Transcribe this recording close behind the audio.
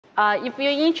If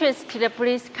you're interested,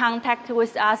 please contact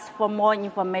with us for more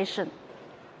information.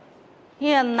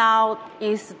 Here now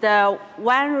is the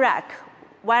one rack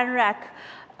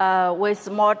with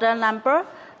model number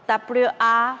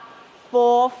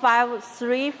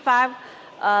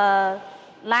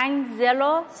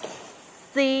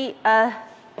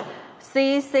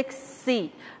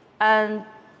WR45359C6C. And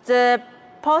the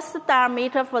post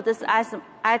diameter for this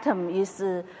item is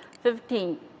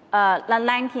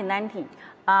 1990.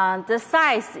 The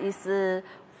size is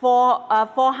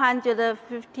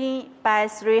 415 by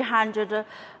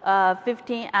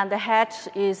 315, and the height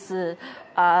is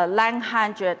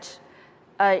 900.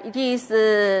 It is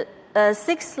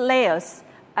 6 layers,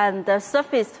 and the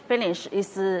surface finish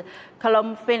is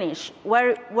chrome finish,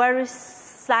 very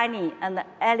shiny and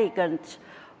elegant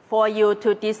for you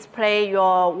to display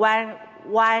your wine.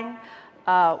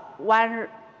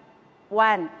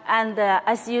 And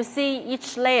as you see,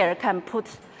 each layer can put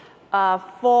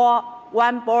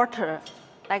one bottle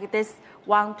like this,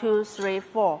 1, 2, 3,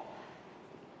 4.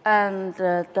 And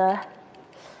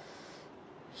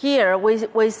here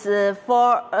with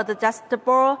 4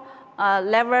 adjustable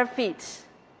lever feet.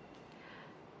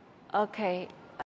 Okay.